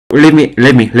Leave me,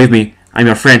 leave me, leave me. I'm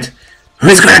your friend.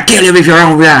 Who's gonna kill you with your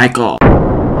own vehicle?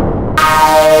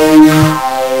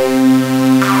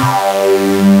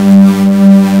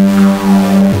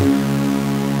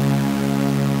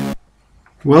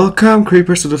 Welcome,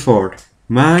 creepers, to the fort.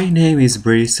 My name is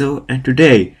Breeso, and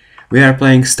today we are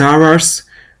playing Star Wars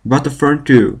Battlefront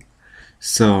 2.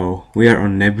 So, we are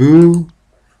on Naboo.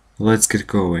 Let's get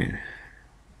going.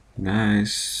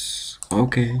 Nice.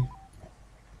 Okay.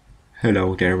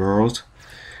 Hello there, world.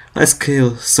 Let's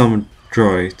kill some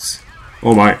droids.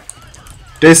 Oh my.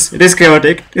 This is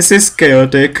chaotic. This is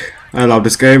chaotic. I love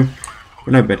this game.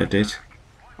 But I'm bad at it.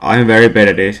 I'm very bad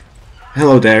at it.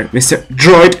 Hello there, Mr.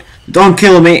 Droid. Don't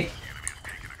kill me.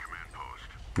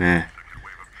 Nah.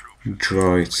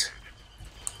 Droids.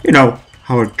 You know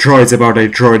how a droid's about a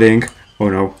droiding. Oh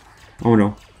no. Oh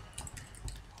no.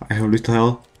 I have little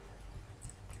help.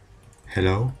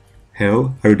 Hello?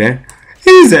 Hello? Are you there?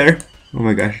 He's there! Oh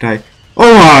my gosh, die.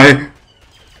 Oh my!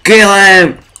 Kill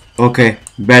him! Okay,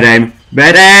 bad aim.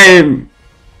 Bad aim!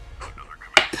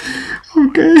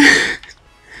 Okay.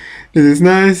 This is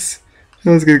nice.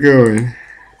 Let's get going.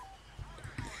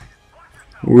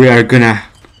 We are gonna...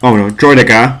 Oh no,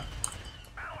 droidica.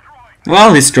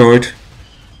 Well, destroyed.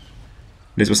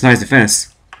 This was nice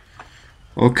defense.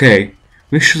 Okay,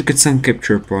 we should get some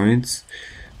capture points.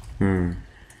 Oh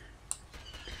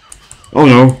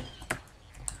no.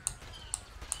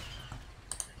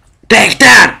 Take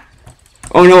that!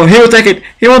 Oh no, he will take it!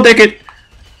 He won't take it!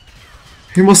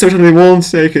 He most certainly won't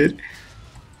take it.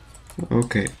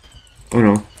 Okay. Oh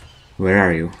no. Where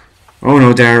are you? Oh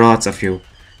no, there are lots of you.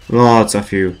 Lots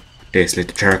of you. These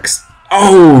little jerks.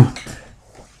 Oh!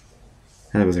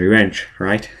 That was revenge,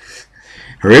 right?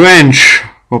 Revenge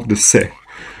of the Sith.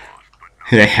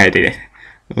 I did it.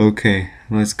 Okay,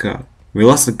 let's go. We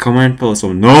lost the command post.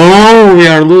 Oh no! We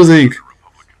are losing!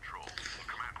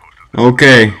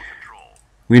 Okay.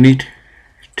 We need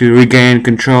to regain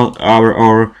control over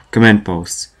our command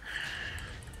posts.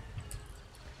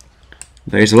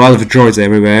 There's a lot of droids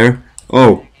everywhere.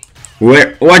 Oh,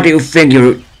 what do you think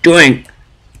you're doing?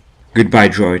 Goodbye,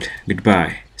 droid.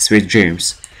 Goodbye. Sweet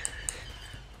dreams.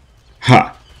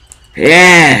 Ha!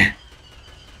 Yeah!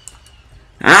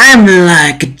 I'm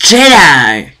like a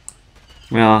Jedi!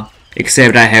 Well,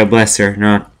 except I have blaster,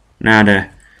 not a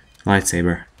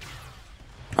lightsaber.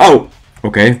 Oh!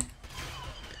 Okay.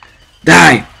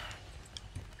 Die!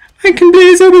 I can do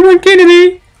this, Obi-Wan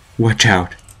Kennedy! Watch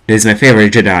out. This is my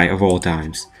favorite Jedi of all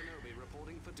times.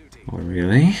 Oh,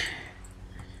 really?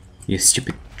 You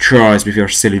stupid trolls with your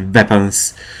silly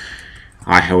weapons.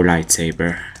 I have a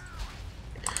lightsaber.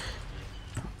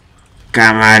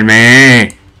 Come on,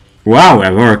 me! Wow,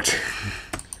 that worked.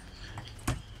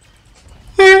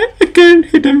 I can't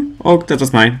hit him. Oh, that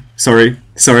was mine. Sorry,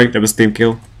 that was a team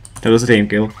kill. That was a team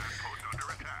kill.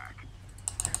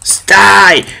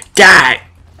 Die! Die!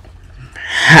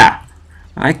 Ha!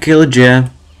 I killed you.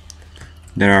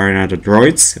 There are another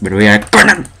droids, but we are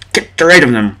gonna get rid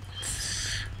of them.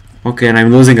 Okay, and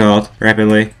I'm losing a lot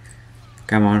rapidly.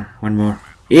 Come on, one more.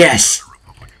 Yes!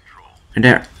 And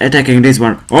they're attacking this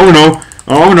one. Oh no!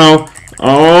 Oh no!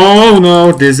 Oh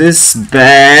no! This is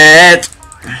bad!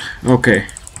 Okay.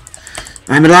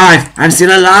 I'm alive! I'm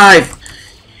still alive!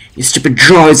 You stupid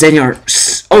droids and your...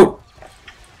 Oh!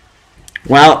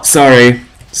 Well, sorry.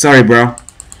 Sorry, bro.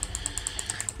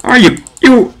 Are you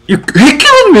he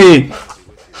killed me!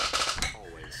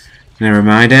 Never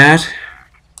mind that.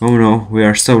 Oh no, we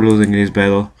are so losing this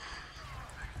battle.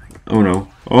 Oh no.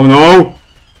 Oh no!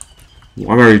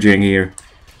 What are you doing here?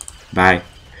 Bye.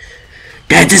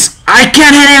 That is... I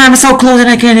can't hit him! I'm so close and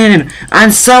I can't hit him!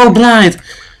 I'm so blind!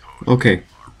 Okay.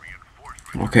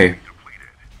 Okay.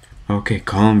 Okay,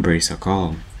 calm, Breeso,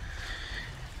 calm.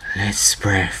 Let's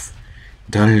breathe.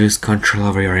 Don't lose control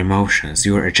over your emotions.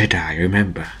 You're a Jedi,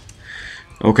 remember?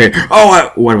 Okay.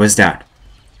 Oh, what was that?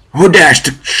 Who dares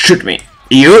to shoot me?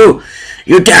 You!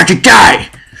 You dare to die!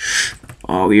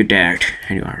 Oh, you dared.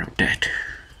 And you are not dead.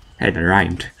 That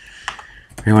rhymed.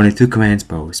 We only 2 command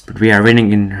posts, but we are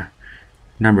winning in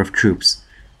number of troops.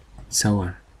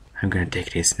 So, I'm gonna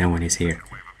take this. No one is here.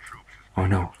 Oh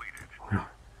no. Oh no.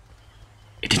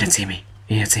 He didn't see me.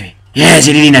 He didn't see me. Yes,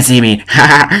 he did not see me.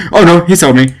 Oh no, he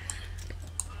saw me.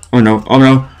 Oh no, oh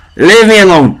no. Leave me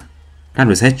alone. That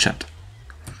was headshot.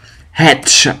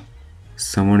 Headshot.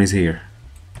 Someone is here.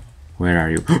 Where are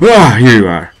you? Ah, here you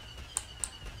are.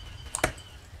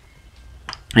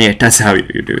 Yeah, that's how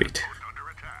you do it.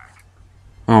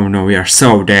 Oh no, we are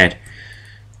so dead.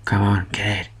 Come on,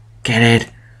 get it. Get it.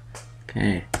 Get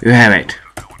it. You have it.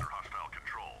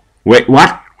 Wait,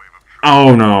 what?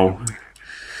 Oh no.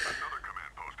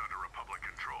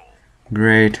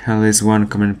 Great, at least one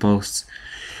command post.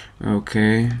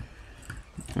 Okay.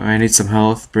 I need some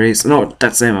health, Breeso. No,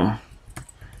 that's ammo.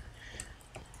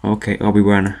 Okay,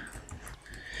 Obi-Wan.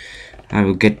 I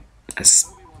will get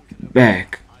us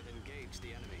back.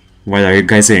 What are you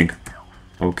guys saying?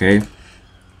 Okay.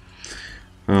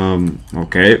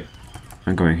 Okay.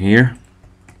 I'm going here.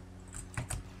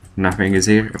 Nothing is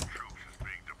here.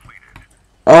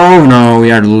 Oh no,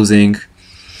 we are losing.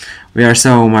 We are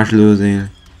so much losing.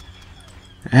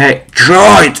 Hey,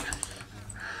 droid!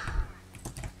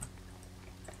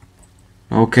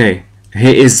 Okay,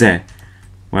 he is there.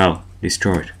 Well,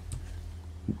 destroyed.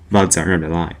 Bugs are not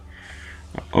alive.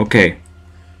 Okay.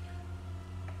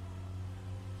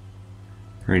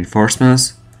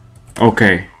 Reinforcements.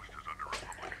 Okay.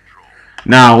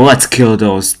 Now let's kill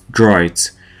those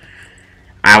droids.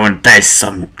 I want to taste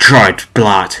some droid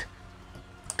blood.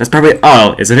 That's probably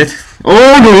all, isn't it?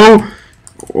 Oh no!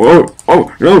 Oh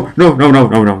no!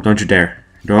 No! Don't you dare!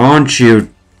 Don't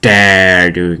you dare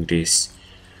doing this!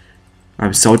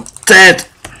 I'm so dead!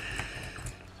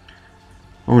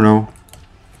 Oh no!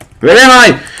 Where am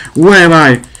I? Where am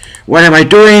I? What am I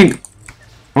doing?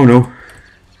 Oh no!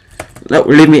 No,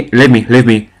 leave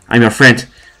me! I'm your friend.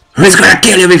 Who's gonna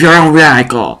kill you with your own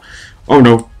vehicle? Oh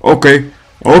no! Okay,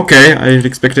 I didn't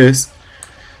expect this.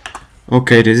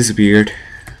 Okay, this is weird.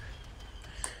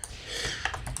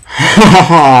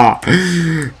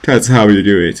 That's how you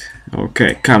do it.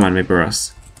 Okay, come on, me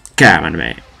bros. Come on,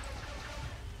 mate.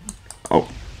 Oh.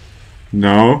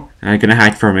 No, are you gonna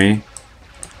hide from me?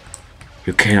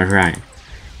 You cannot hide.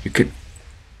 You can.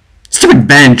 Stupid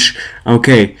bench!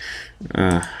 Okay.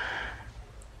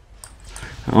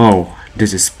 Oh,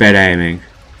 this is bad aiming.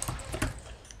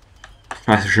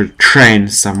 I should train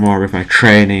some more with my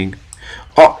training.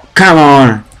 Oh, come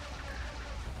on!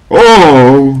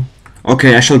 Oh!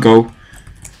 Okay, I shall go.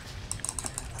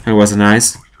 That was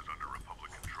nice.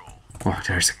 Oh,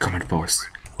 there's a command post.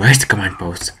 Where's the command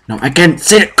post? No, I can't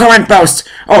see the command post!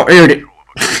 Oh, here it is.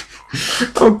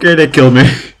 Okay, they killed me.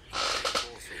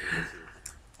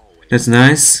 That's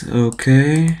nice.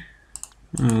 Okay.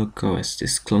 Oh, go as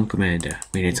this clone commander.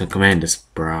 We need some commanders,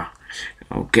 bruh.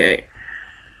 Okay.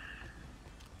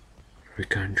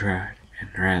 Recon droid and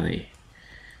rally.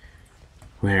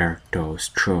 Where are those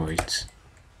droids?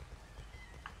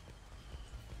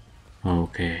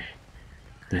 Okay,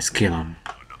 let's kill them.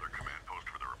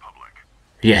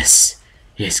 Yes,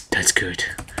 that's good.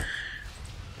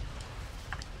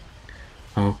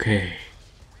 Okay,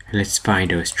 let's find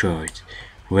those droids.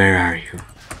 Where are you?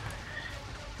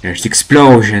 There's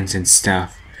explosions and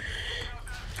stuff.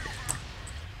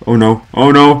 Oh no! Oh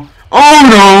no! Oh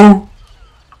no!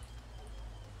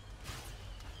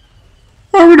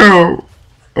 Oh no!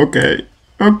 Okay,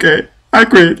 I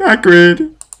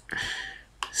quit.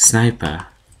 Sniper.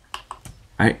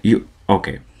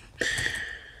 Okay.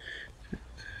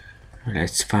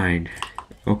 That's fine.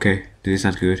 Okay, this is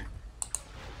not good.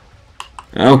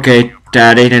 Okay,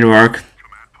 that didn't work.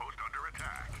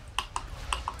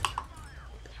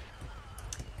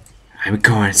 I'm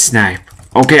going to snipe.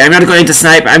 Okay, I'm not going to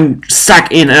snipe. I'm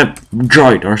stuck in a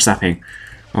droid or something.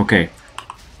 Okay.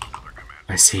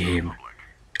 I see him.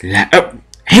 Oh,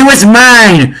 he was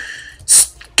mine!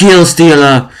 Kill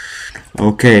stealer.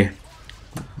 Okay.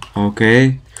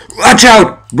 Watch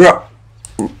out, bro.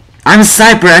 I'm a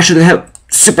sniper. I should have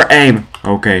super aim.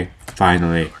 Okay,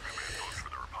 finally.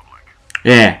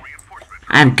 Yeah.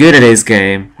 I'm good at this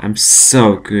game. I'm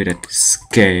so good at this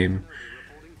game.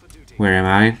 Where am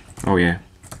I? Oh yeah.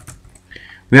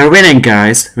 We are winning,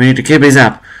 guys. We need to keep this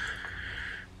up.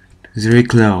 It's very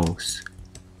close.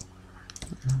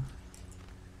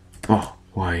 Oh,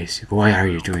 why are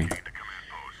you doing?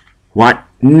 What?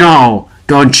 No!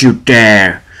 Don't you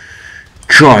dare!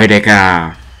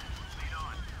 Droideka!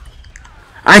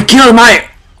 I killed my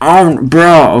own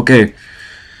bro! Okay.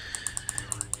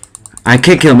 I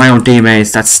can't kill my own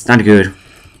teammates, that's not good.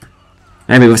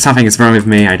 Maybe something is wrong with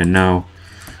me, I don't know.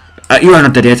 You are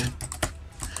not dead yet.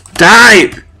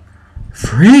 Die!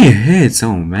 3 hits,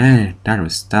 oh man, that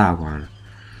was that one.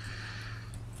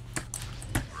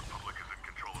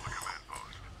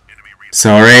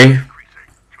 Sorry.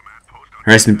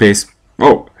 Rest in peace.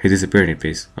 Oh, he disappeared in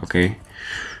peace. Okay.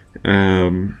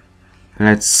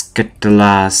 Let's get the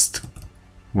last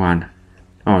one.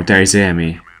 Oh, there is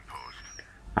Amy.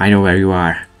 I know where you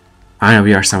are. I know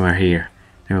you are somewhere here.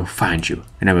 I will find you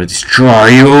and I will destroy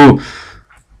you.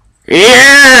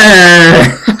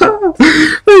 Yeah!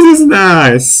 This is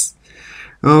nice.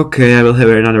 Okay, I will have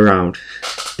another round.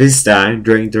 This time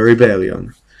during the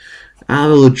rebellion. I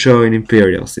will join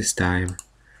Imperials this time.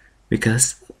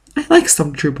 Because I like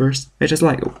some troopers. I just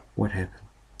like... Oh, what happened?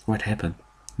 What happened?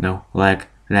 No, lag.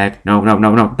 No,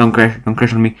 don't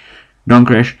crash on me. Don't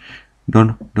crash.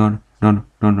 Don't.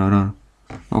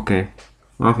 Okay,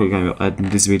 I think I will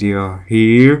end this video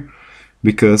here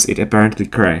because it apparently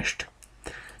crashed.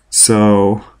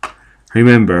 So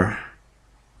remember,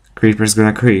 creepers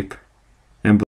gonna creep. And